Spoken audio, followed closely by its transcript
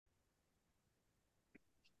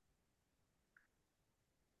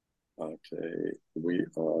Okay, we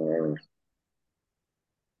are.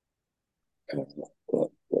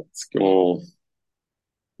 Let's go.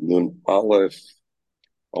 Nun Aleph,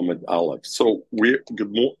 Amid Aleph. So good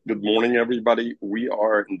morning, everybody. We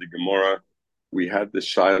are in the Gemara. We had the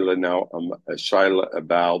Shaila now, a Shaila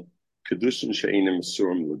about Kedushin She'enim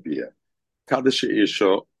Surim Labia. Kaddish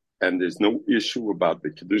Isha, and there's no issue about the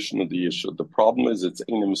Kedushin of the Isha. The problem is it's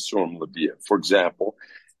Einem Surim Labia. For example,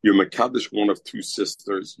 you're Mekadosh one of two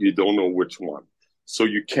sisters, you don't know which one. So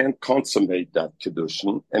you can't consummate that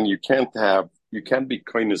Kedushin, and you can't be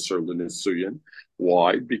kindness or Linisuyan.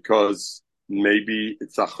 Why? Because maybe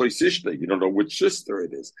it's a choisishte. You don't know which sister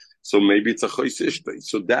it is. So maybe it's a choisishte.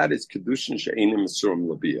 So that is Kedushin She'enim Surim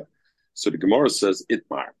Labia. So the Gemara says,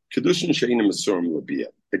 Itmar. Kedushin She'enim Surim Labia.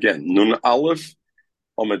 Again, Nun Aleph,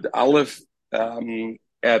 Amid Aleph,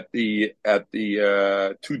 at the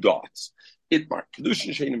two dots. Itmar.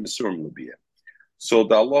 Kedushin She'enim Surim Labia. So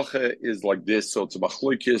the halacha is like this. So it's a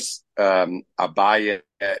machlokes, Abaye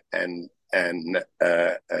and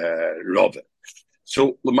Rove.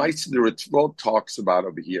 So Lemaisa, the Ritva talks about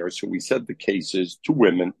over here. So we said the cases, two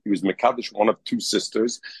women. He was Mekadosh, one of two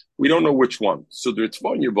sisters. We don't know which one. So the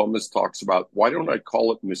Ritva in Yavamas talks about, why don't I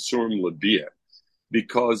call it Mesurim Labia?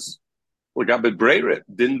 Because Lagabe Breira,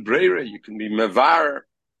 Din Breira, you can be Mevar,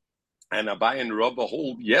 and Abai and Rabba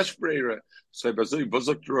hold, yes, Breira. So Bazui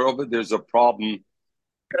Buzuk Rabba, there's a problem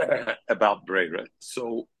about Breira.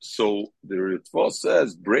 So the Ritva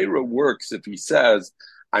says, Breira works if he says,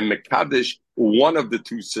 I'm Mekadosh, one of the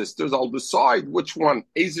two sisters, I'll decide which one,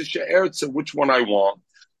 which one I want,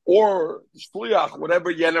 or Shliach,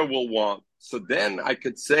 whatever Yena will want. So then I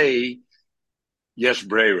could say, Yesh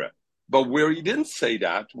Breira. But where he didn't say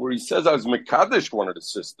that, where he says I was Mekadosh, one of the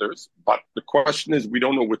sisters, but the question is, we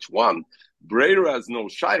don't know which one. Breira has no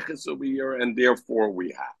shaykhis over here, and therefore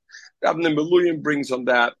we have. Rabbi Meluyan brings on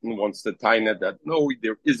that and wants to taina that no,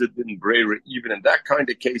 there is a din Breira, even in that kind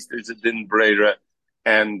of case, there's a din Breira.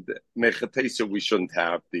 And Mechatesa, we shouldn't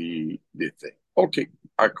have the thing. Okay,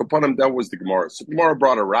 our Kapanim, that was the Gemara. So Gemara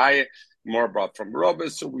brought a raya, Gemara brought from Rabba,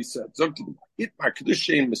 so we said, Itmar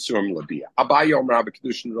Kedushin Mesurim Labia. Abaye Omer Abba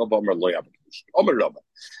Kedushin, Rabba Omer Lo Abba Kedushin. Omer Rabba.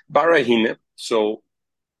 Barahine, so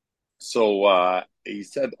he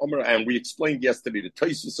said, Omer, and we explained yesterday the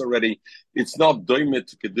Taisus already, it's not doimet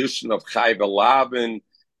to Kedushin of Chayv Elavin,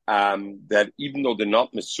 that even though they're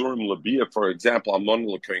not Mesurim Labia, for example, Amon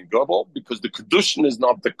L'Kohen Gadol, because the Kedushin is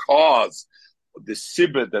not the cause, the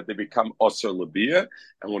Sibah that they become Osir Labia.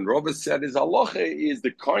 And when Rava said his halacha is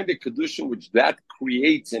the kind of Kedushin which that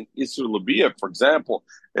creates an Isser Labia. For example,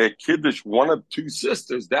 a Kiddush, one of two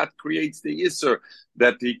sisters, that creates the Isser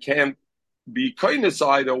that he can't be kindness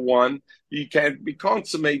either one, he can't be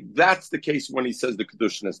consummate. That's the case when he says the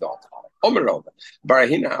Kedushin is not. Omerova.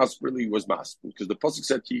 Barahina house really was masked because the pasuk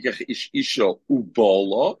said Kikach ish isha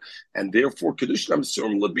ubala, and therefore Kedushin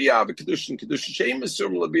Mesurim Labia have a Kedushin Shein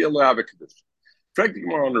Mesurim Labia lo have a Kedushin. Practically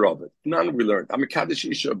more on the Rava. None we learned. I'm a Kaddish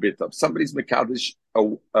isha a bit of somebody's Mekadosh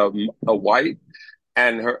a wife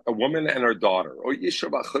and a woman and her daughter. Or isha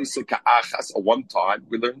b'choisa ka'achas. At one time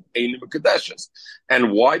we learned Einim Kadeshes.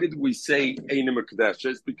 And why did we say Einim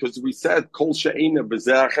Kadeshes? Because we said Kol she'ena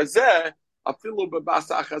b'zeh chazeh. Afilu b'bas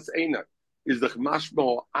eina is the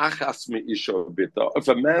mashmo achas meisha bita. If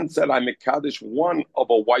a man said I'm a kaddish one of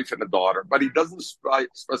a wife and a daughter, but he doesn't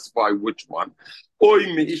specify which one, oy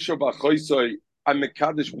meisha b'choisoi, I'm a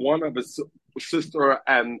kaddish one of a sister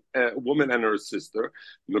and a woman and her sister.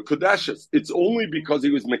 Mekudeshes. It's only because he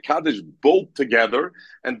was mekadesh both together,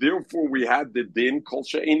 and therefore we had the din kol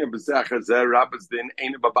she'ena b'zeh rabbis din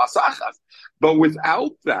eina b'bas achas. But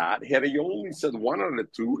without that, had he only said one of the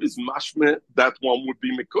two, is mashmeh, that one would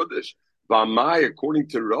be Mekudesh. V'amai, according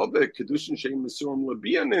to Rabbi, Kedushin Shein Mesurim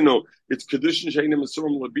Labia, it's Kedushin Shein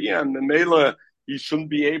Mesurim Labia, and the Mela, he shouldn't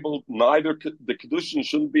be able, neither the Kedushin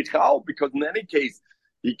shouldn't be Chal, because in any case,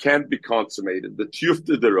 he can't be consummated. The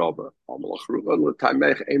Tiyufta the Rabba.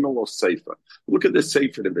 Look at the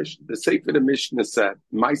Sefer the Mishnah. The Sefer the Mishnah said,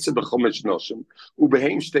 Maisa b'chomesh noshim,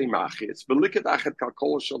 ubehem shtei machis, v'liket achet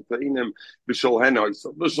kalkol shal teinim b'shol hen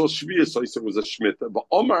oisa, b'shol shviyas oisa was a shmita. But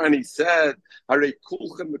Omar, and he said, Harei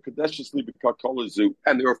kulchem v'kadeshes li b'kalkol azu.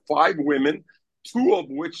 And there are 5 women, 2 of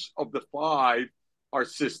which of the 5 are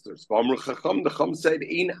sisters. The Chacham said,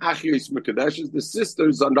 in achiyos mekadeshes, the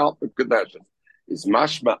sisters are not mekadeshes. Is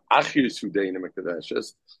mashma achiyos hudeina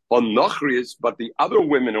mekadeshes on nachrius, but the other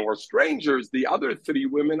women who are strangers, the other 3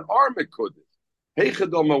 women are mekudesh. Hey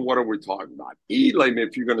Chadoma, what are we talking about? Elaim,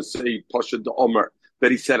 if you're going to say Pasha de Omer,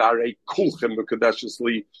 that he said, Arei kulchem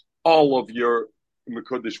mekadeshesli, all of your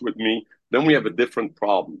mekudesh with me. then we have a different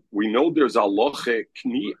problem. We know there's aloche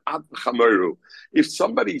kni ad chameru. If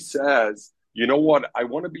somebody says, you know what, I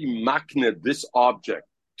want to be makne this object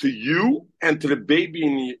to you and to the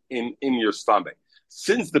baby in your stomach.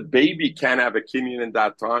 Since the baby can't have a kinyan in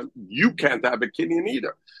that time, you can't have a kinyan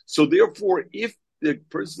either. So therefore, if the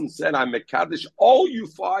person said, I'm Mekadesh, all you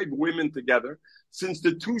 5 women together, since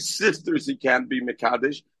the 2 sisters he can't be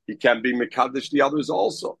Mekadesh, he can be Mekadesh the others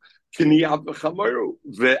also. We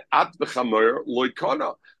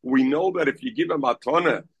know that if you give a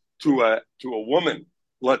matana to a woman,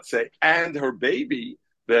 let's say, and her baby,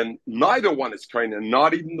 then neither one is kind of,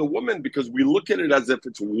 not even the woman, because we look at it as if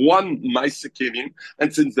it's one Maisakinian,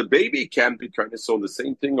 and since the baby can't be kind of, so the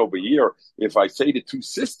same thing over here, if I say the 2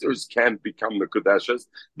 sisters can't become the Kadeshas,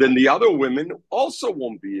 then the other women also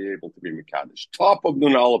won't be able to be Mekadesh. Top of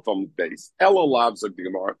Nun Aleph on the base. Ella Labs of the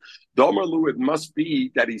Gemara. Domerlu, it must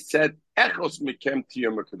be that he said, Echos Mekem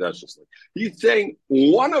Tiyam Mekadeshas. He's saying,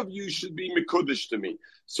 one of you should be Mekudesh to me.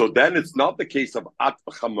 So then it's not the case of At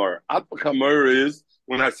V'Chamar. At V'Chamar is,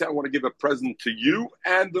 when I say I want to give a present to you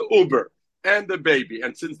and the Uber and the baby,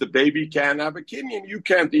 and since the baby can't have a kinyan, you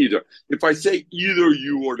can't either. If I say either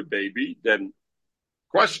you or the baby, then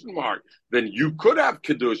question mark, then you could have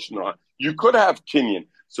Kidushin, you could have kinyan.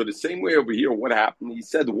 So the same way over here, what happened? He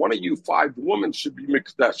said one of you 5 women should be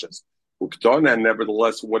Mikdashas. And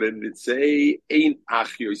nevertheless, what did it say? Ein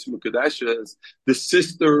achiyos mekudeshes. The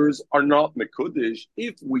sisters are not mekudesh.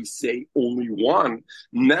 If we say only one,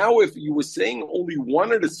 now if you were saying only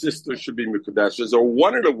one of the sisters should be mekudeshes or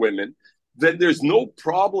one of the women, then there's no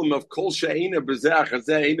problem of kol she'ena b'zeh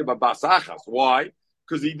chazeh eina b'basachas. Why?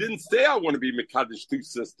 Because he didn't say I want to be mekadesh 2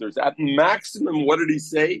 sisters. At maximum, what did he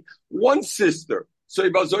say? 1 sister. So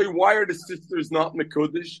why are the sisters not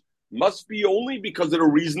mekudesh? Must be only because of the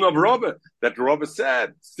reason of Rava, that Rava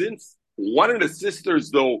said, since one of the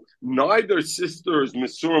sisters, though neither sister is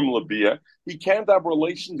Misurim Labia, he can't have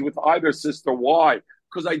relations with either sister. Why?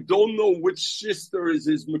 Because I don't know which sister is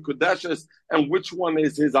his Mekudeshes and which one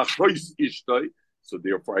is his Achos Ishtoi. So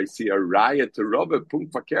therefore I see a raya to Rava,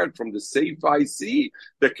 Punkt Fakert, from the Seif I see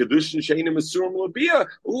that Kedushin Sheina Misurim Labia,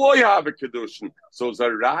 loy have a Kedushin. So it's a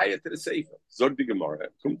raya to the Seif. Zog the Gemara,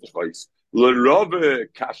 Punkt Fakert. L'Rava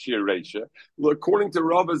Kashia Reisha. According to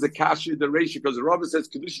Rava, is a Kashia the Reisha, because Rava says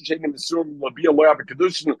Kedushin Shein Misurim Labia Lo Have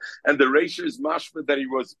Kedushin, and the Reisha is mashma that he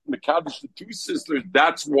was Mekadosh the 2 sisters.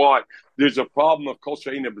 That's why there's a problem of Kol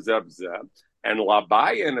Shein B'Zeh B'Zeh. And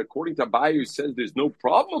Labaya, and according to Abaya, who says there's no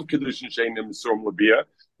problem of Kedushin Shein Misurim Labia,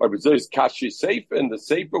 but there's Kashia Sefer, and the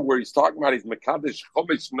Sefer where he's talking about his Mekadosh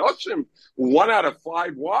Chomesh Noshim, 1 out of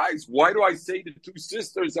 5 wives. Why do I say the 2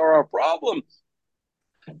 sisters are a problem?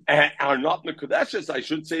 Are not Mekudeshes, I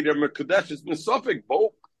should say they're Mekudeshes Mesophic.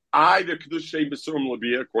 Both either Kedush Shein B'Surim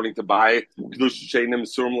Labia, according to Bai, Kedush Shein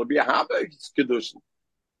B'Surim Labia, have a Kedushin.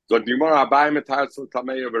 So the Gemara Abai Metarsel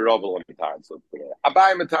Tameo V'Rovel Metarsel.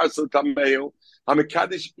 Abai Metarsel Tameo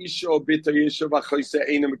Hamekadish Isho Bita Yisho V'Choyse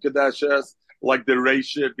Eina Mekudeshes, like the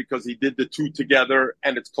Reisha, because he did the 2 together,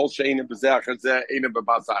 and it's Kol Shein B'Zeh Chazeh Eina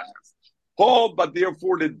B'Basachas. But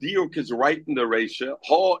therefore the diuk is right in the Reisha.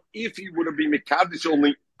 If he would have been Mekadesh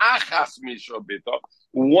only Achas Misha Bita,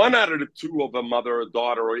 1 out of the 2 of a mother or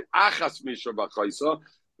daughter, or Achas Misha B'Chaisa,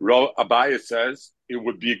 Abaya says it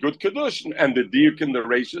would be a good Kedushin. And the diuk in the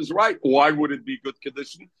Reisha is right. Why would it be good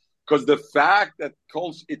Kedushin? Because the fact that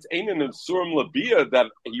it's Einan and Surim Labia that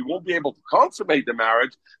he won't be able to consummate the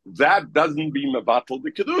marriage, that doesn't be Mevatel the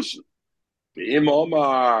Kedushin.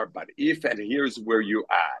 But if, and here's where you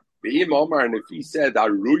add, and if he said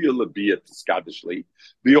Aruya Labia Tiskadishli,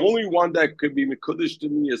 the only one that could be Mekudesh to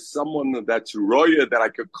me is someone that's Roya that I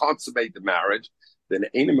could consummate the marriage, then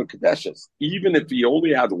ain't a Mekadeshes. Even if he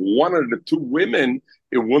only had 1 of the 2 women,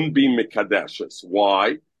 it wouldn't be Mekadeshes.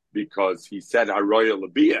 Why? Because he said Aruya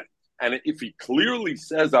Labia. And if he clearly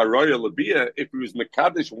says Aroya Labia, if he was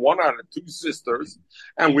Mekadesh 1 out of 2 sisters,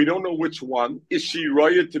 and we don't know which one, is she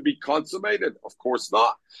Roya to be consummated? Of course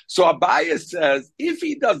not. So Abaya says, if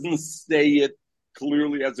he doesn't say it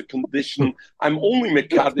clearly as a condition, I'm only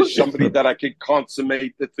Mekadesh, somebody that I can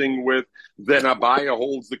consummate the thing with, then Abaya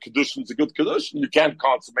holds the Kedushin's a good Kedushin. You can't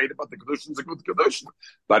consummate it, but the Kedushin's a good Kedushin.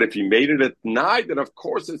 But if he made it at night, then of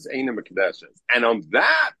course it's Eina Mekadeshes. And on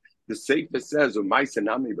that, the Sefer says,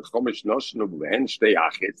 "U'maisenami v'chomesh noshnu v'hen shtei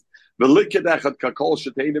achis v'likadachat kakol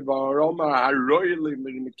shetei v'aroma haroyli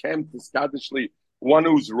mekem tiskadishli." One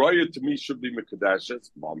who's royal to me should be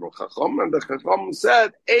mekadeshes. Mamru chacham, and the chacham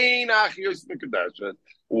said, "Ein achiyos mekadeshes."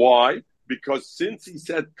 Why? Because since he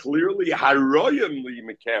said clearly haroyim li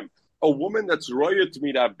mekem, a woman that's royal to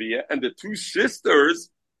me that be, and the 2 sisters,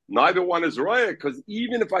 Neither one is roya, because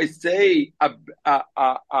even if I say a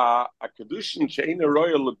kedushin she'ena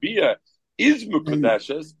roya labia is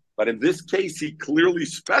mukadeshes, but in this case he clearly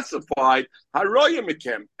specified haroya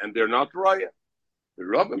mekem, and they're not roya. The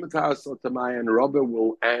Rabbi Matas Sotamaya, and Rabbi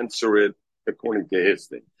will answer it according to his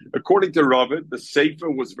thing. According to Rabbi, the Sefer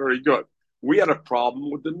was very good. We had a problem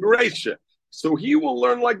with the Reisha. So he will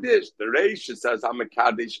learn like this. The Reisha says, I'm a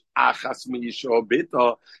Kaddish, Achas mi Isho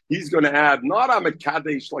Bita. He's going to add, not I'm a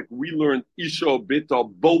Kaddish like we learned Isho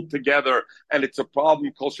Bita, both together, and it's a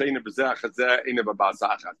problem.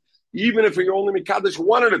 Even if you only Kaddish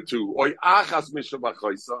one of the two, or Achas Misha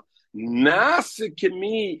Bachoisa,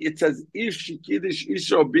 Nasikimi, it says if she kiddush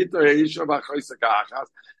isha bita isha v'chaysa kachas,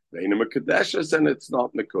 they're mekadeshes and it's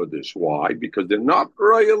not mekadesh. Why? Because they're not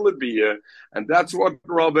royal libya, and that's what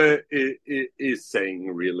Rabbi is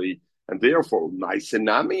saying really. And therefore,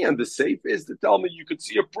 Naisenami and the safe is to tell me you could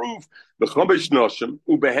see a proof. The Chamesh Noshim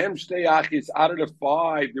ubehem shtei achis, out of the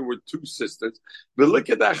 5 there were 2 sisters.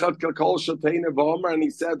 V'liket echad kakol shatena v'omer, and he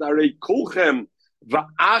said arei kulchem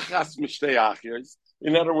v'achas mishtei achis.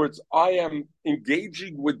 In other words, I am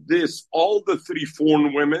engaging with this, all the 3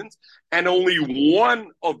 foreign women, and only one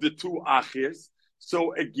of the 2 achis.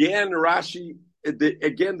 So again, Rashi,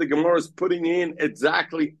 the Gemara is putting in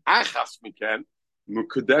exactly achas mikan,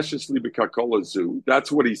 mukadeshesli b'kakolazu.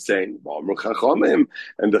 That's what he's saying.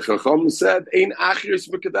 And the Chacham said, "Ein achis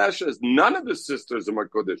mukadeshes." None of the sisters are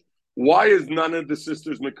mekadesh. Why is none of the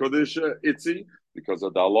sisters mekadesh? Itzi, because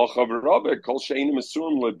of the halacha of Rabbi, kol she'enim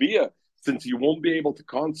asurim lebia. Since you won't be able to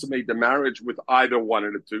consummate the marriage with either one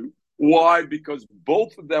of the 2. Why? Because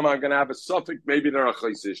both of them are going to have a suffix. Maybe they're a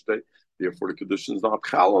chaysishte. Therefore, the Kidushin is not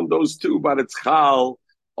chal on those 2, but it's chal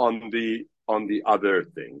on the other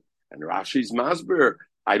thing. And Rashi's masber,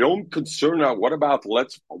 I don't concern now. What about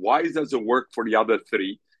why does it work for the other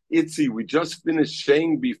 3? Itzi, we just finished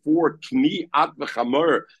saying before, kni at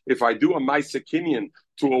v'chamer, if I do a maisa kinyan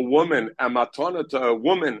to a woman, a matana to a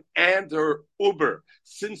woman, and her uber,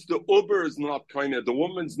 since the uber is not kaina, the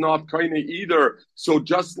woman's not kaina either, so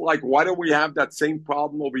just like, why don't we have that same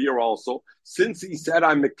problem over here also? Since he said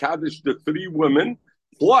I'm mekadesh the 3 women,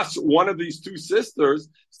 plus one of these 2 sisters,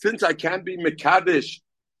 since I can't be mekadesh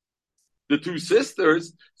the 2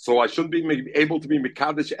 sisters, so I shouldn't be able to be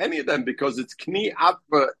mekadesh any of them, because it's kni at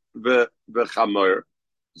v'chamer.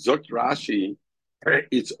 Zok Rashi,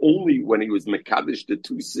 it's only when he was mekadesh the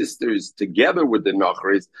 2 sisters together with the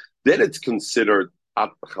nachris, then it's considered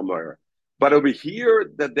at v'chamer. But over here,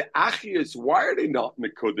 that the achiyas, why are they not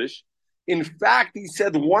mekadesh? In fact, he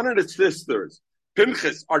said one of the sisters,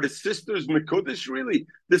 Pinchas, are the sisters mekadesh really?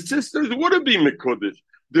 The sisters wouldn't be mekadesh.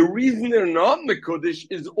 The reason they're not mekadesh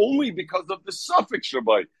is only because of the suffix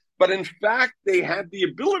Shabbat. But in fact, they had the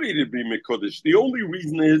ability to be mekadesh. The only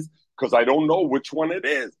reason is because I don't know which one it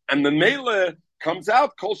is. And the mele comes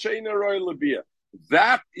out, kol she'eina roya labia.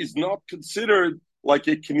 That is not considered like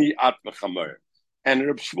a kni at v'chamer. And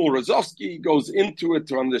Reb Shmuel Rozovsky goes into it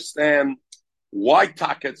to understand why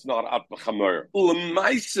taket's not at v'chamer.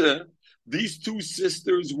 L'maisa, these 2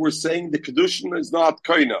 sisters were saying the Kedushin is not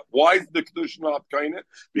kaina. Why is the Kedushin not kaina?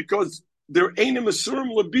 Because they're einim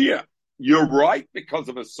asurim labia. You're right because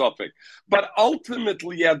of a suffix. But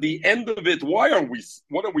ultimately, at the end of it, what are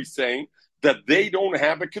we saying? That they don't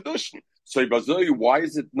have a Kedushin. So, why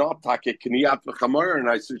is it not take kniyat v'chamer? And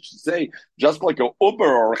I should say, just like a uber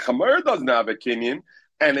or a chamer doesn't have a kinyan,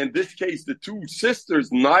 and in this case, the 2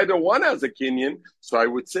 sisters, neither one has a kinyan. So I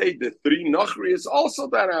would say the 3 nachrias also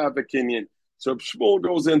don't have a kinyan. So Shmuel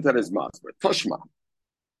goes into his masber. Tashma.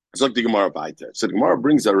 So the Gemara weiter. So the Gemara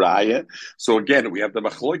brings a raya. So again, we have the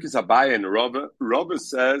machloikis Abaye and Rava. Rava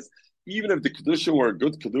says, even if the Kedushin were a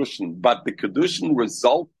good Kedushin, but the Kedushin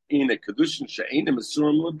result in a Kedushin she'enim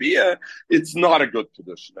asurim labia, it's not a good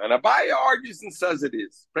Kedushin. And Abaye argues and says it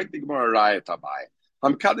is. Break the Gemara raya to Abaye.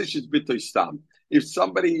 Hamkadosh is bitoy stam. If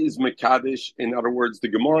somebody is mekadesh, in other words, the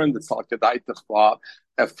Gemara in the Tzalkadai Techva,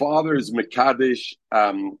 a father is mekadesh.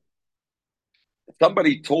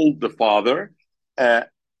 Somebody told the father,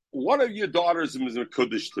 one of your daughters is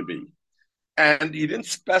mekadesh to be, and he didn't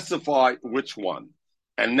specify which one.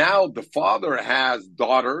 And now the father has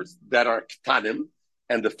daughters that are ktanim,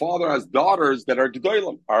 and the father has daughters that are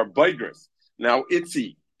gedolim, are baigras. Now,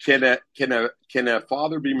 Itzi, can a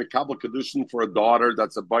father be mekabel kedushin for a daughter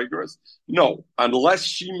that's a baigras? No, unless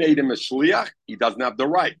she made him a shliach, he doesn't have the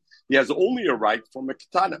right. He has only a right from a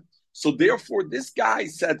ktanim. So therefore, this guy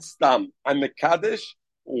said, "Stam, I'm mekadesh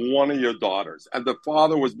one of your daughters," and the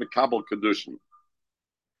father was mekabel kedushin.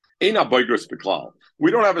 In a baigras beklal,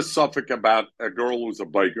 we don't have a suffix about a girl who's a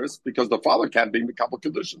baigras because the father can't be mekabel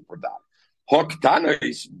kedushin for that.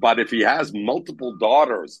 Hoktanis, but if he has multiple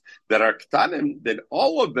daughters that are ktanim, then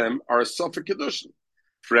all of them are a Sofek Kedushin.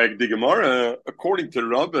 Frag the Gemara, according to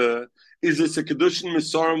Rabbi, is this a Kedushin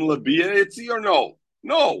Misarim Labia Itzi or no?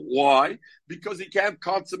 No. Why? Because he can't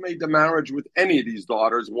consummate the marriage with any of these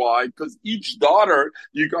daughters. Why? Because each daughter,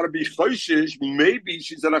 you got to be choishish. Maybe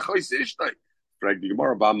she's in a choishish night. Frag the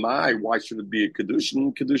Gemara, why should it be a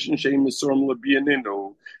Kedushin? Kedushin Shein Misarim Labia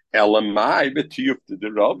Nino. Elamai b'tiyuf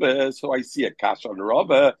the Rava. So I see a kash on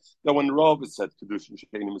Rava that when Rava said Kedushin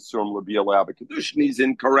Shein Misarim Labia La'aba Kedushin, he's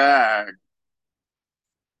incorrect.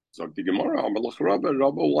 So the Gemara,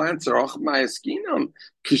 Rava will answer,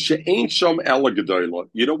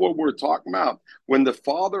 you know what we're talking about? When the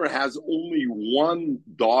father has only one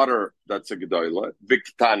daughter that's a Gedola,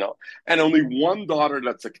 Viktana, and only one daughter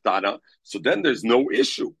that's a Ktana, so then there's no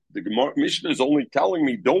issue. The Gemara Mishnah is only telling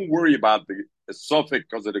me, don't worry about the suffix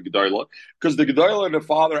because of the Gedola, because the Gedola and the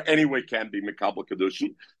father anyway can't be Mekabel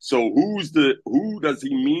Kedushin. So who does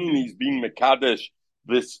he mean he's being Mekadesh?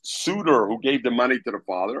 This suitor who gave the money to the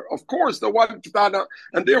father, of course, the one Ktana,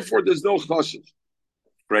 and therefore there's no chashish.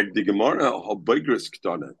 Greg the Gemara,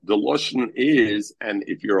 the Lashon is, and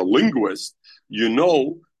if you're a linguist, you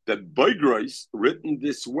know that Baigris, written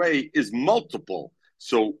this way, is multiple.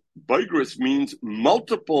 So Baigris means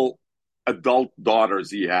multiple adult daughters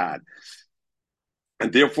he had.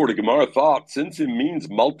 And therefore, the Gemara thought, since it means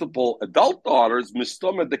multiple adult daughters,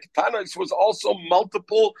 Mistoma, the Ketanis was also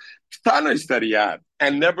multiple Ketanis that he had.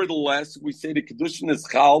 And nevertheless, we say the Kedushin is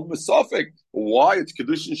Chal Mesofik. Why? It's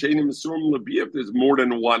Kedushin Sheini Mesurim Labi if there's more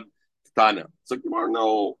than one Ketana. So Gemara,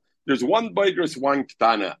 no. There's one Baigris, one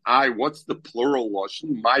Ketana. What's the plural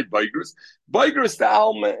Lashon? My Baigris. Baigris to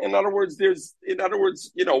Alma. In other words,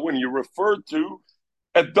 when you refer to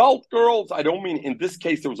adult girls, I don't mean in this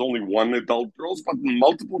case there was only one adult girl, but in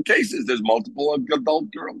multiple cases there's multiple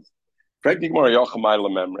adult girls.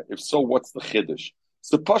 If so, what's the chiddush?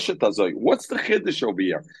 So Pashat Azay, what's the chiddush over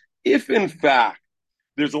here? If in fact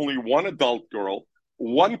there's only one adult girl,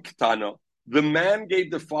 one ketana, the man gave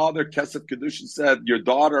the father Kesef Kedushin, said, your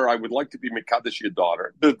daughter, I would like to be Mekadesh your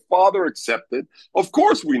daughter. The father accepted. Of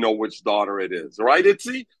course we know which daughter it is, right,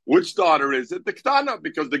 Itzi? Which daughter is it? The Ketana,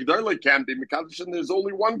 because the G'dayla can't be Mekadesh and there's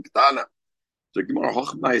only one Ketana. So Gemara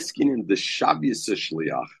Hochmai Eskin, the Shabbos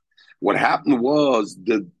Shliach. What happened was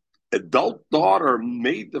the adult daughter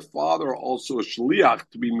made the father also a Shliach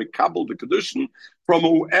to be Mekabel the Kedushin from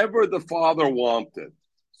whoever the father wanted.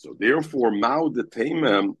 So therefore, Mao the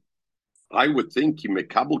Taimim, I would think he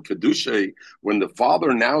Mekabel Kedusha, when the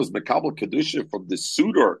father now is Mekabel Kedusha from the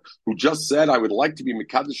suitor who just said, I would like to be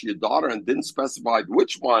Mekadesh your daughter and didn't specify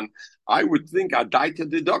which one, I would think Adaita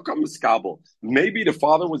Didaka Meskabel. Maybe the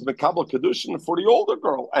father was Mekabel Kedushin for the older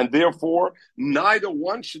girl, and therefore neither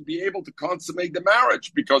one should be able to consummate the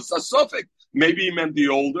marriage because a suffix. Maybe he meant the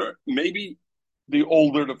older, maybe the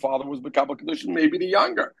older the father was Mekabel Kedushin, maybe the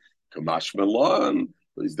younger. Kamash Milan.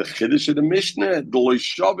 Is the Chiddush of the Mishnah,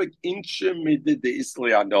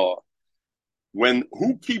 when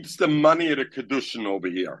who keeps the money of the Kedushin over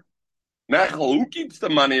here? Mechel, who keeps the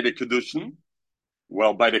money of the Kedushin?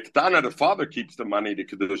 Well, by the Ketana, the father keeps the money of the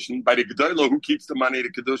Kedushin. By the Gedola, who keeps the money of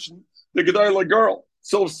the Kedushin? The Gedola girl.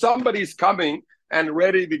 So if somebody's coming and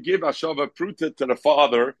ready to give Ashava Pruta to the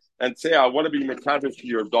father and say, I want to be Mekadesh to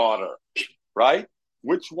your daughter, right?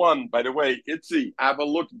 Which one, by the way, Itzi, have a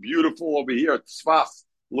look beautiful over here, Tzfas,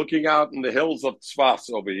 looking out in the hills of Tzfas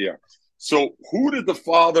over here. So who did the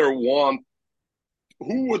father want?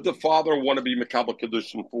 Who would the father want to be Mekabel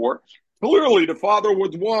Kedushin for? Clearly, the father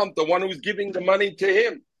would want the one who's giving the money to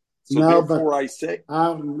him. So no, therefore I say...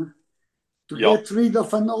 to get rid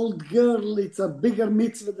of an old girl, it's a bigger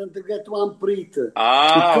mitzvah than to get one prita. It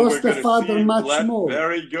costs the father much more.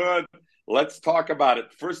 Very good. Let's talk about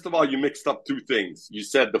it. First of all, you mixed up two things. You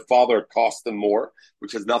said the father cost him more,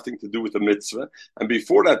 which has nothing to do with the mitzvah. And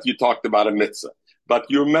before that, you talked about a mitzvah. But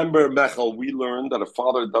you remember, Mechel, we learned that a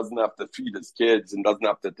father doesn't have to feed his kids and doesn't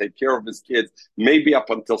have to take care of his kids. Maybe up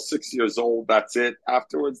until 6 years old, that's it.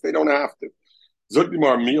 Afterwards, they don't have to. Don't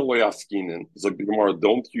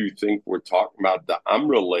you think we're talking about the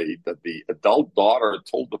Amrele, that the adult daughter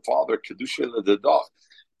told the father, Kedusha the dach,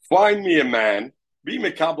 find me a man, be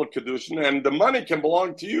Mekabel Kedushin, and the money can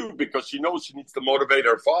belong to you because she knows she needs to motivate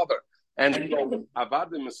her father. And she told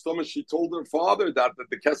her father that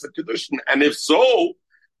the Kesef Kedushin. And if so,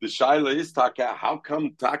 the Shaila is Taka, how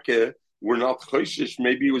come Taka we're not Choshish?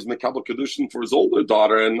 Maybe he was Mekabel Kedushin for his older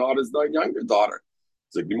daughter and not his younger daughter.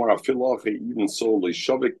 Even so,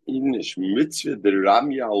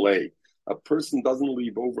 a person doesn't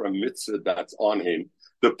leave over a mitzvah that's on him.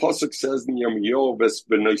 The pasuk says in Yirmiyahu,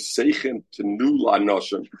 "V'sbenoiseichen tenu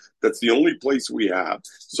la'noshim." That's the only place we have,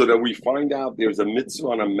 so that we find out there's a mitzvah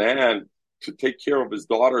on a man to take care of his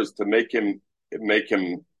daughters, to make him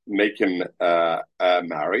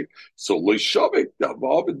marry. So loishavik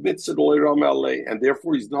davavid mitzvah loiram alei, and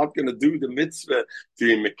therefore he's not going to do the mitzvah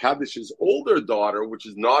to mekadesh his older daughter, which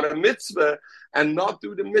is not a mitzvah, and not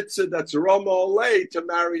do the mitzvah that's rama alei to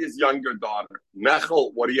marry his younger daughter.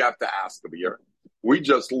 Mechel, what do you have to ask him here? We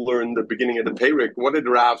just learned the beginning of the Perek. What did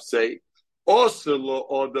Rav say?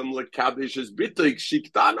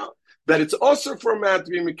 That it's also for a man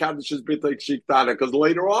to be Mekadesh's B'tei Kshiktana, because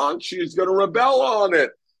later on she's going to rebel on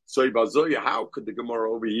it. So how could the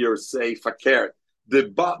Gemara over here say Fakir?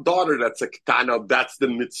 The daughter that's a Ktana, that's the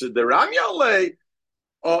mitzvah the Ramyale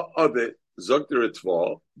of it.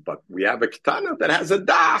 But we have a Ktana that has a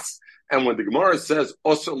das. And when the Gemara says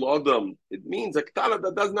Osel Odom, it means a Ktana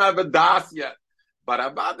that doesn't have a das yet. But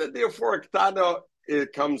Avada, therefore, a Ktana,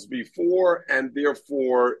 it comes before, and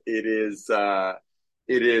therefore it is a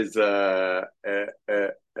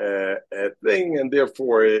thing, and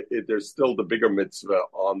therefore there's still the bigger mitzvah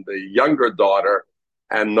on the younger daughter,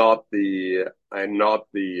 and not the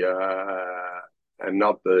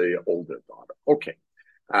older daughter. Okay.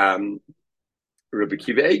 Rabbi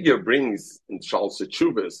Kiva Eger brings in Shal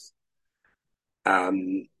Sechubis,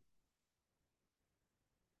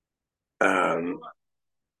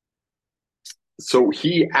 so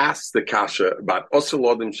he asks the kasha about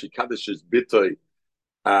Oselodim Shikadish's Bitoy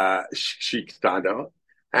Shiktana,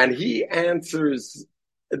 and he answers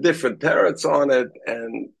different teretz on it,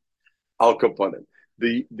 and Al Kaponim.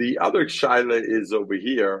 The other shaila is over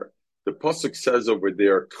here. The pasuk says over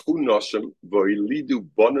there, "K'u noshim v'ilidu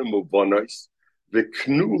bonim ubonos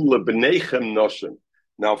v'knu lebneichem noshim."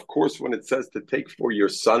 Now, of course, when it says to take for your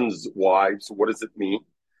sons' wives, what does it mean?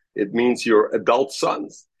 It means your adult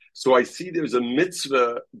sons. So I see there's a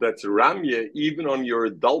mitzvah that's ramya even on your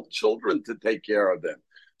adult children to take care of them.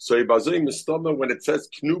 So when it says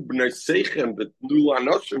knu b'nei seichem v'knu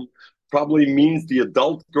lanoshim, probably means the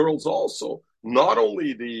adult girls also, not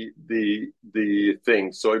only the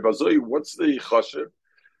thing. So what's the chashiv?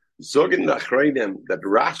 Zogin nachreidim that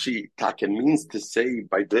Rashi taken means to say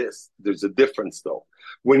by this. There's a difference though.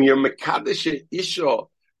 When you're mekadesh isha,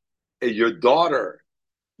 your daughter,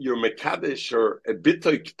 your mekadesh or a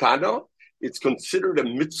bitoy ktana, it's considered a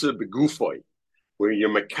mitzvah begufoi. Where you're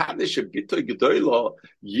mekadesh a bitoy gedoyla,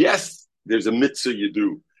 yes, there's a mitzvah you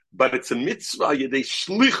do, but it's a mitzvah yedei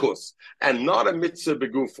shlichus and not a mitzvah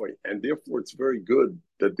begufoi. And therefore, it's very good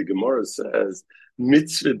that the Gemara says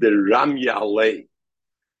mitzvah de ramya alei.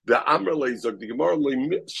 The Amrle zog the Gemara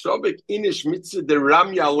shavik inish mitzvah de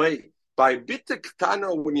ramya alei. By bita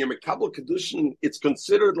ktana, when you're mekabel kedushin, it's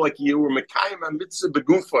considered like you were mekayim a mitzvah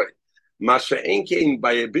begufay. Masha enkein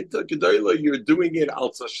by a bita kedola, you're doing it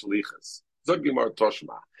alza shlichas. Zog Gemara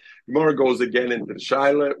Toshma. Gemara goes again into the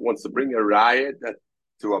shaila, wants to bring a riot that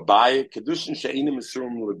to a buyer kedushin she'inim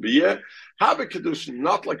isurim lebiyah. Have a kedushin,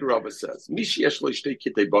 not like Rabbi says. Mishi yesh lo shtei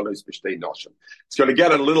kitei bonos b'shtei noshim. It's going to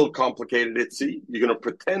get a little complicated. Itzi, you're going to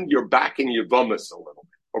pretend you're backing your vomis a little.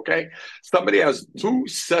 Okay, somebody has two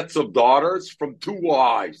sets of daughters from two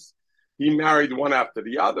wives. He married one after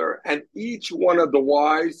the other, and each one of the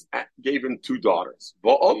wives gave him two daughters.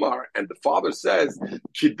 Va'omar, and the father says,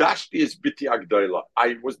 "Kidashti is biti agdoila.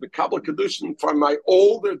 I was mekabel kedushin from my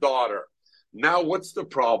older daughter." Now, what's the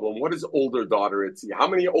problem? What is older daughter? How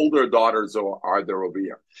many older daughters are there over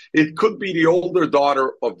here? It could be the older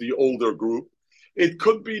daughter of the older group. It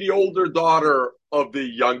could be the older daughter of the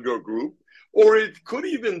younger group. Or it could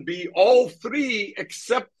even be all three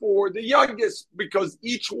except for the youngest, because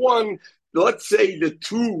each one, let's say the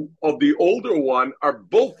two of the older one are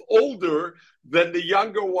both older than the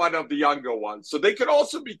younger one of the younger one. So they could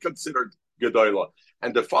also be considered Gedola.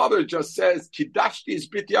 And the father just says, Kidashti is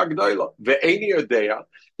biti Gedola. Ve'eni adea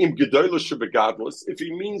im Gedola shebegadlus. If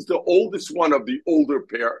he means the oldest one of the older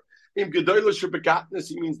pair, Im gedola shebegatnus,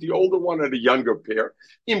 he means the older one of the younger pair.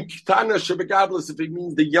 Im kitana shebegadlus, if he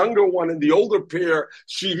means the younger one and the older pair,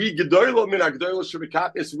 shehi gedola min agdola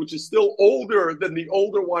shebekatnus, which is still older than the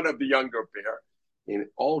older one of the younger pair. In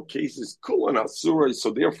all cases, kulan asura.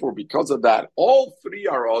 So therefore, because of that, all three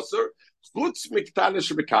are asur. Chutz miktana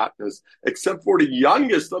shebekatnus, except for the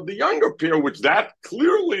youngest of the younger pair, which that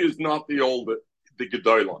clearly is not the older, the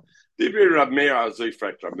gedola. Divir Rav Meir azay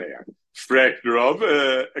frek Rav Meir. Frek Rav,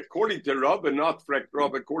 according to Rav, and not Frek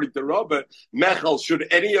Rav, according to Rav, Mechel, should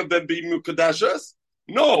any of them be Mukadashas?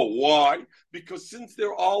 No, why? Because since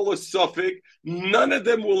they're all a suffix, none of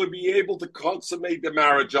them will be able to consummate the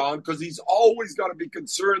marriage on, because he's always got to be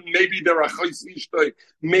concerned. Maybe they're a chayis ishtay,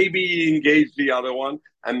 maybe he engaged the other one,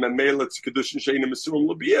 and memela it's kedushin sheina mesurim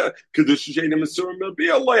labia, kedushin sheina mesurim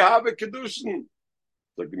labia, lo have a kedushin.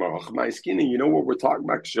 Like you know what we're talking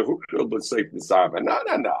about?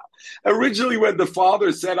 No. Originally, when the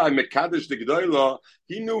father said, "I'm mekadesh the gedolah,"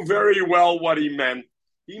 he knew very well what he meant.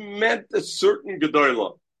 He meant a certain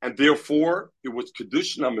gedolah, and therefore it was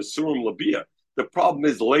kedushin amasurim labia. The problem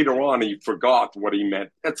is later on he forgot what he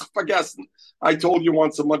meant. It's vergessen. I told you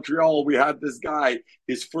once in Montreal we had this guy.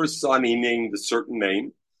 His first son he named a certain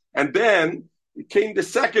name, and then it came the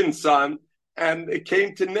second son. And it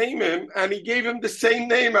came to name him, and he gave him the same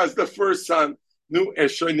name as the first son. Nu,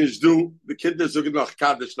 the kid is noch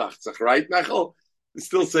Kaddish nachtzach, right, Mechel? It's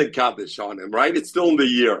still saying Kaddish on him, right? It's still in the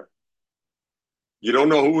year. You don't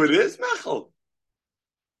know who it is, Mechel?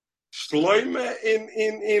 Shloime in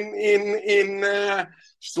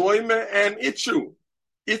Shloime and Itzu.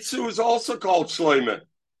 Itzu is also called Shloime.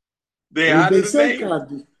 They added a name.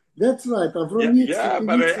 Kaddish. That's right. Yeah,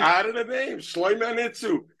 but they added a name, Shloime and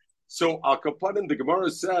Itzu. So Al Kapanim, the Gemara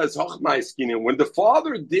says, when the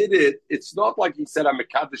father did it, it's not like he said, I'm a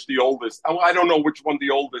Kaddish, the oldest. I don't know which one the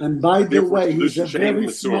oldest. And by the way, he's a very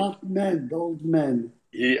smart man, the old man.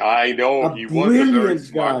 I know, he was a very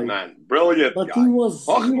smart man. Brilliant but guy. He was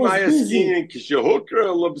busy. And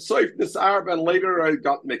later I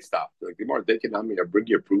got mixed up. The Gemara, I bring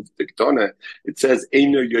you a proof. It says, he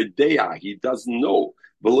doesn't know.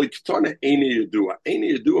 Eina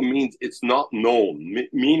Yadua means it's not known,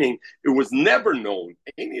 meaning it was never known.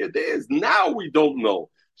 Eina Yadua is now we don't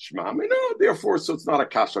know. Therefore, so it's not a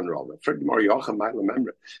kash on Rava.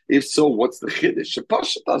 Remember, if so, what's the chiddush?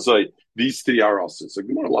 These three are also. So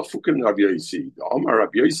Gemara Lafukin Rabbi Yosi. The Omar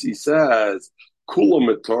Rabbi Yosi says, Kula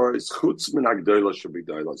Matoris Chutz Min Agdoila should be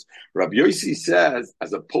doilas. Rabbi Yosi says,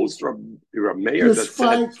 as opposed to Rabbi Meir that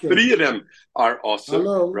said three of them are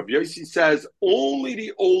also. Rabbi Yosi says only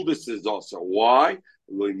the oldest is also. Why?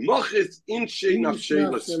 We know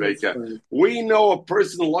a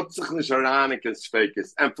person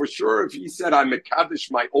and for sure if he said I'm a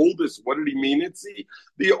Kaddish, my oldest, what did he mean? It's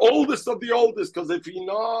the oldest of the oldest, because if he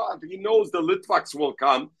knows the Litvaks will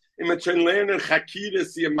come, what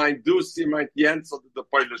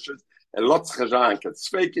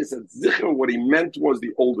he meant was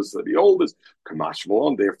the oldest of the oldest.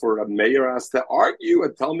 Therefore, a mayor has to argue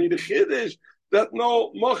and tell me the chiddush that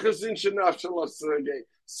no,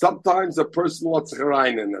 sometimes a person wants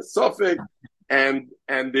in a suffix, and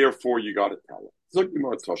therefore you got to tell it.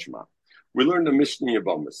 We learned the Mishnah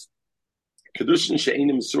Yabamas. Kedushin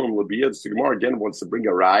she'enim misurim labia. The Gemara again wants to bring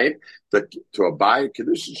a riot that to a buy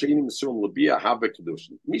kedushin she'enim misurim labia have a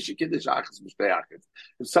kedushin. Misha kiddush achas mishpeachas.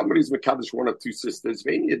 If somebody's mekadosh one of two sisters,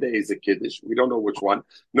 any day is a kiddush. We don't know which one.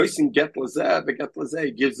 Noisin get lazeh, the get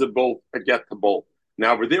lazeh gives a both a get to both.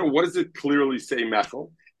 Now over there, what does it clearly say,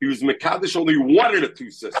 Mechel? He was mekadosh only one of the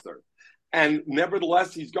two sisters, and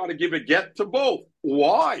nevertheless he's got to give a get to both.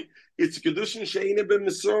 Why? It's kedushin she'enim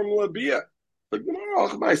misurim labia. But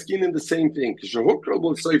in the same thing.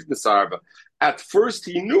 At first,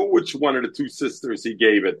 he knew which one of the two sisters he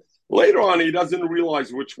gave it. Later on, he doesn't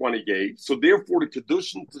realize which one he gave. So therefore, the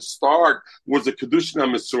Kedushin to start was a Kedushin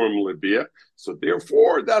HaMesurim Libya. So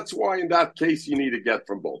therefore, that's why in that case, you need to get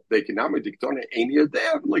from both. They can now make diktone any of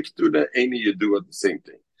them, like do the any you do at the same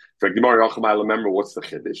thing. In fact, remember what's the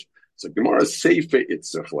Chiddush? So Gemara Seifa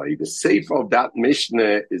Itzrachlei. The Seifa of that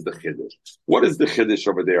Mishnah is the Chiddush. What is the Chiddush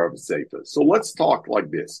over there of the Seifa? So let's talk like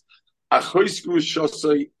this. Achois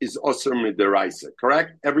Grushosai is Osir Midaraisa,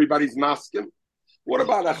 correct? Everybody's masking. What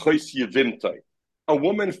about Achois Yevimtai? A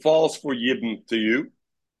woman falls for Yibim to you,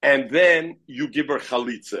 and then you give her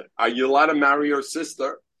Chalitza. Are you allowed to marry her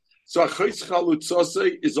sister? So Achois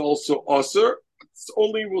Chalutzosai is also Osir. It's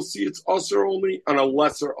only, we'll see it's Osir only on a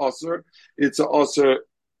lesser Osir. It's a Osir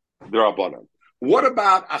D'Rabbanan. What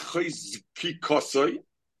about Achois Pikosai?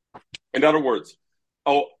 In other words,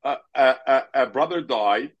 a brother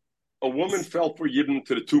died, a woman fell for Yibim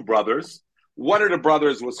to the two brothers. One of the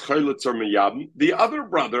brothers was Chaylitz or Miyabim. The other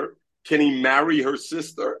brother, can he marry her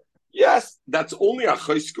sister? Yes, that's only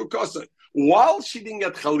Achois Kukosai. While she didn't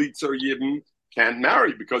get Chalitz or Yibim, can't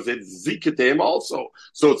marry because it's Zika to him also.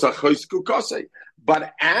 So it's Achois Kukosai.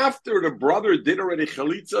 But after the brother did already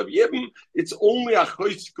Chalitza of Yibim, it's only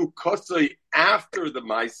Achois Kukosai after the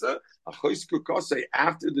Maisa. Achois Kukosai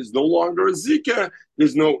after there's no longer a Zika,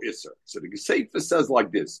 there's no Isser. So the Seifa says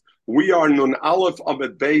like this. We are Nun Aleph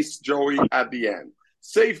Amid Base, Joey, at the end.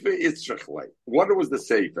 Seifa Itzrachle. What was the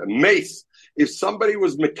Seifa? Mace. If somebody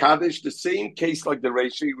was Mekadesh, the same case like the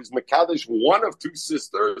Reisha, he was Mekadesh, one of two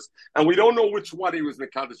sisters, and we don't know which one he was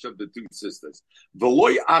Mekadesh of the two sisters.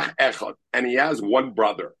 Veloy ach echad, and he has one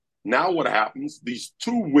brother. Now what happens? These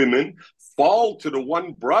two women fall to the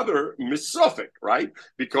one brother, Misophic, right?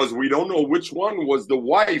 Because we don't know which one was the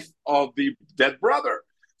wife of the dead brother.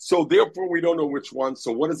 So therefore, we don't know which one.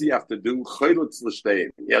 So what does he have to do?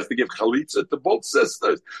 He has to give chalitza to both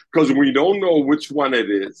sisters because we don't know which one it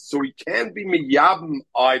is. So he can't be miyabim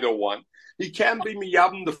either one. He can't be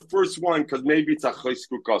miyabim the first one because maybe it's a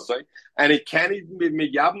choisku kosei, and he can't even be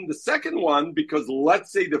miyabim the second one because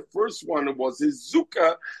let's say the first one was his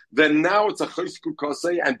zuka, then now it's a choisku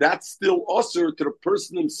kosei, and that's still usher to the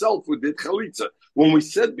person himself who did chalitza. When we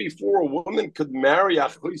said before, a woman could marry a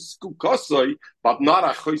choisku kosei, but not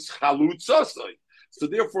a chois chalutzosei. So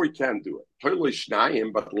therefore, he can't do it.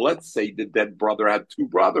 But let's say the dead brother had two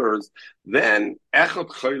brothers, then echad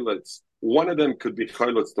choylitz. One of them could be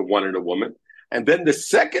choylitz to one of the woman, and then the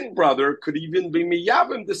second brother could even be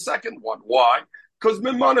miyavim the second one. Why? Because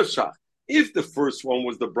mimanashach. If the first one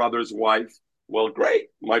was the brother's wife, well, great.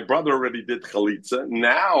 My brother already did chalitza.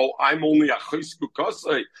 Now I'm only a choisku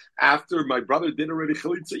kosei. After my brother did already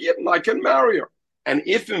chalitza, I can marry her. And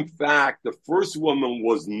if in fact the first woman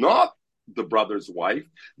was not the brother's wife,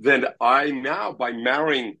 then I now by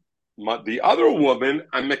marrying the other woman,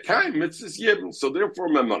 I'm mekayim mitzvahs yibn. So therefore,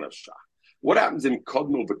 memanashach. What happens in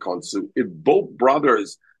Kodnu v'Konsu if both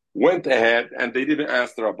brothers went ahead and they didn't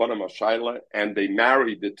ask the Rabbanim Hashayla and they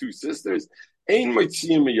married the two sisters? Ein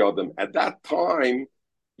motziyim miyadam. At that time,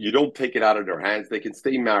 you don't take it out of their hands. They can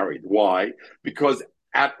stay married. Why? Because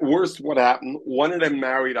at worst, what happened? One of them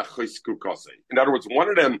married a choisku kosei. In other words, one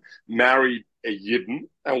of them married a yibn,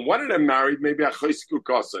 and one of them married maybe a choisku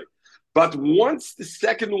kosei. But once the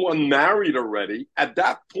second one married already, at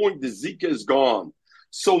that point the zika is gone.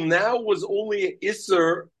 So now was only an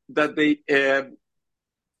isser that they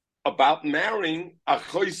about marrying a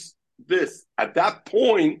chois this. At that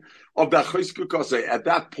point of the chois kukase, at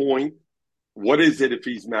that point, what is it if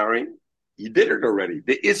he's marrying? He did it already.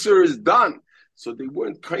 The isser is done. So they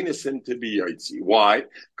weren't kindness to be yaitzi. Why?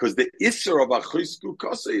 Because the isser of a chois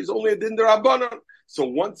kukase is only a din d'Rabbanan. So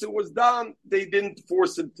once it was done, they didn't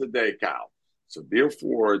force him to the cow. So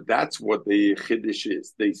therefore, that's what the chiddush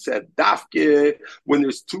is. They said dafke when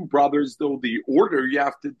there's two brothers, though the order you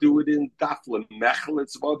have to do it in dafle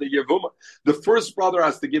mechlitz v'ada yevuma. The first brother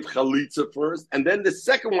has to give chalitza first, and then the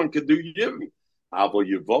second one could do yivim. Avo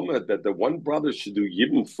yevuma that the one brother should do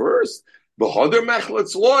yivim first. Why?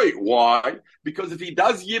 Because if he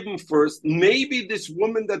does Yibn first, maybe this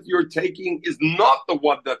woman that you're taking is not the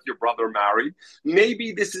one that your brother married.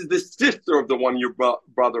 Maybe this is the sister of the one your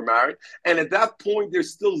brother married. And at that point,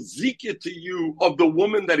 there's still zikah to you of the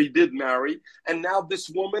woman that he did marry. And now this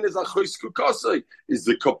woman is a choisku kosei, is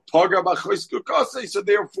the kapaga b'choisku kosei. So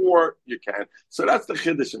therefore, you can. So that's the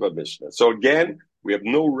chiddush of a Mishnah. So again, we have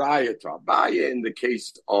no raya to Abaya in the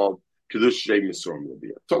case of Kidushin Misurim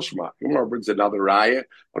Labia. Toshma, Gemara brings another raya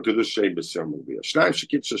on Kidushin Misurim Labia. Shnayim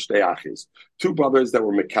Shekitza Shtei Achis, two brothers that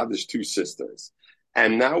were Mekadesh, two sisters.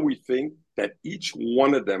 And now we think that each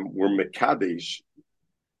one of them were Mekadesh,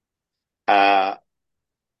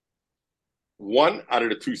 one out of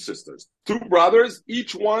the two sisters. Two brothers,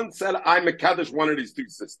 each one said, I'm Mekadesh, one of these two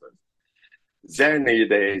sisters. Zernei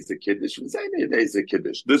is a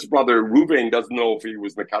Kiddush. This brother Ruvain doesn't know if he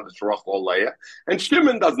was Mekadesh Rachel Leah, and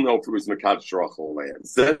Shimon doesn't know if he was Mekadesh Rachel Leah.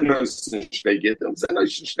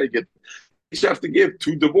 You have to give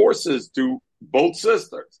two divorces to both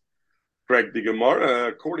sisters. Correct the Gemara,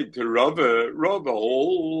 according to Rava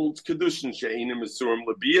holds Kedushin She'enim Misurim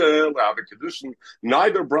Labia, Rava Kedushin.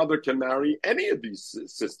 Neither brother can marry any of these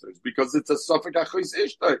sisters because it's a Suffolk Achos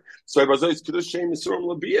Ishtai. So Kedushin She'enim Misurim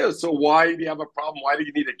Labia. So why do you have a problem? Why do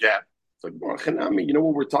you need a get? It's like, you know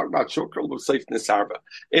what we're talking about? Shokral L'Seif Nesarva.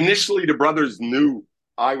 Initially, the brothers knew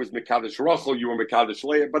I was Mekadesh Rachel, you were Mekadesh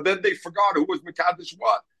Leah, but then they forgot who was Mekadesh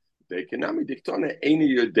what. I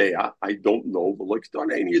don't know, but like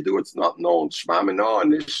it's not known. Shmamina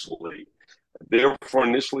initially. Therefore,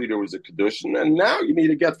 initially there was a Kedushin, and now you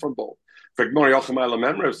need a get from both. So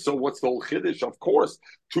what's the whole Chiddush? Of course,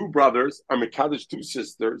 two brothers are Mekadesh, two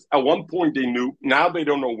sisters. At one point they knew, now they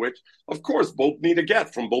don't know which. Of course, both need a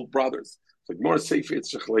get from both brothers. So the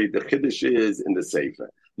Chiddush is in the Sefer.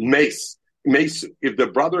 Mace, if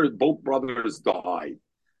both brothers died,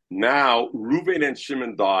 now Reuven and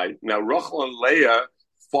Shimon died. Now Rachel and Leah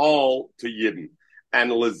fall to Yidden.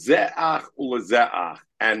 And Lezeach.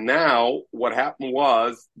 And now what happened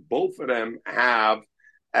was both of them have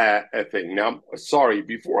a thing. Now, sorry,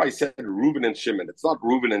 before I said Reuben and Shimon, it's not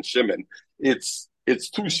Reuben and Shimon. It's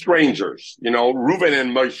two strangers. Reuben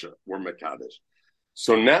and Moshe were Mekadesh.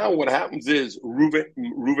 So now what happens is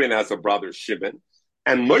Reuben has a brother Shimon,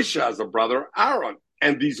 and Moshe has a brother Aaron,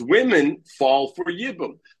 and these women fall for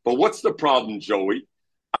Yibum. But what's the problem, Joey?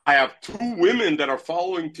 I have two women that are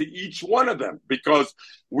following to each one of them because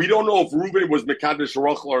we don't know if Reuben was Mekadesh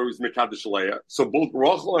Rachel or he was Mekadesh Leah. So both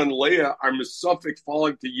Rachel and Leah are misafik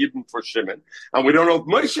following to Yibum for Shimon. And we don't know if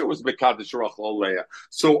Moshe was Mekadesh Rachel or Leah.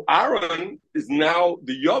 So Aaron is now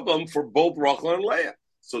the Yavam for both Rachel and Leah.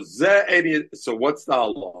 So what's the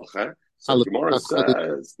halacha? So Gemara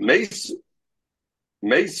says, Mesu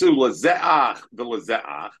lezeach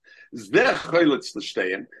v'lezeach, zeh chalitz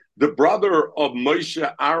l'shteim. The brother of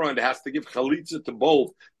Moshe Aaron has to give chalitza to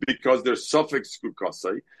both because they're suffix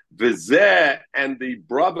kukasei. V'zeh and the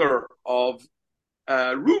brother of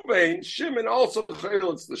Reuben, Shimon also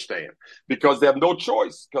chalitz l'shteim because they have no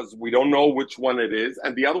choice because we don't know which one it is,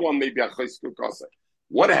 and the other one may be a chalitz kukasei.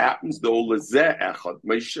 What happens though? Lezeh echad.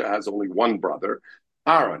 Moshe has only one brother,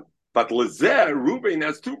 Aaron. But Lezeh, Reuben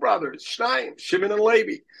has two brothers, Shnayim, Shimon and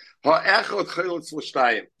Levi. Ha'echad chalitz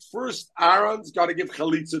l'shtayim. First, Aaron's got to give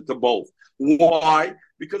chalitza to both. Why?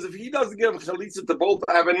 Because if he doesn't give chalitza to both,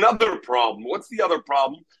 I have another problem. What's the other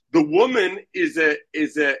problem? The woman is a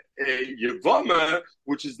yevama,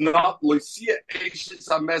 which is not loisia eishes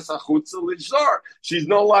hamesa chutza lishar. She's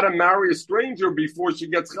not allowed to marry a stranger before she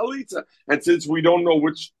gets chalitza. And since we don't know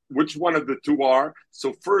which one of the two are,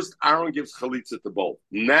 so first Aaron gives chalitza to both.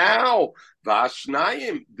 Now,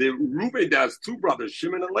 Vashnayim, the Reuben has two brothers,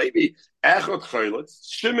 Shimon and Levi. Echad chalitz.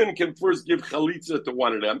 Shimon can first give chalitza to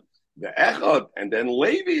one of them, the Echad, and then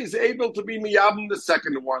Levi is able to be miyabim the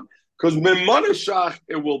second one. Because Memanashach,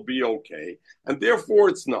 it will be okay. And therefore,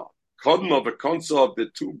 it's not. Kodma, the concept of the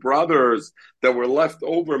two brothers that were left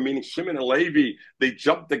over, meaning Shimon and Levi, they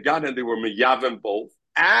jumped the gun and they were miyavim both.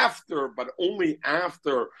 After, but only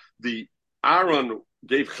after the Aaron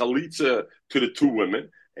gave chalitza to the two women.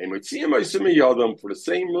 And we see him for the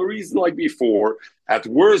same reason like before. At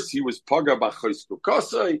worst, he was paga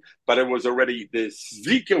b'chayskukasai, but it was already, the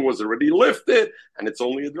zika was already lifted, and it's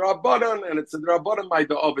only a drabanan, and it's a drabanan by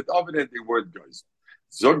the ovid, and the word goes.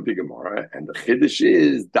 Zog the Gemara, and the chiddush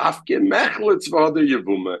is dafke mechlitz v'ader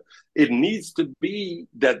yevuma. It needs to be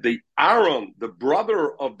that the Aaron, the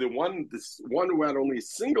brother of this one who had only a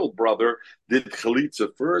single brother, did chalitza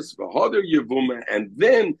first, v'ader yevuma, and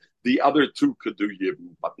then the other two could do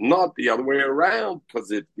yibum, but not the other way around.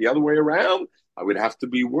 Because if the other way around, I would have to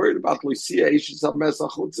be worried about Lucia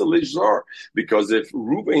because if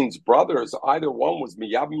Reuben's brothers, either one was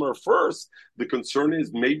Miyabim first, the concern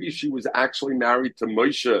is maybe she was actually married to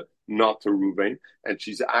Moshe, not to Reuben, and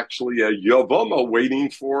she's actually a Yavama waiting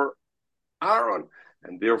for Aaron.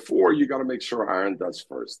 And therefore, you got to make sure Aaron does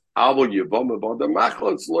first. So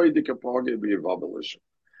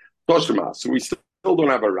we still don't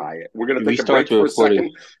have a riot. We're going to take a break for a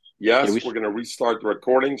second. Yes, we're going to restart the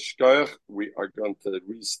recording. We are going to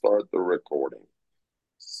restart the recording.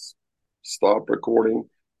 Stop recording.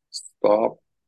 Stop.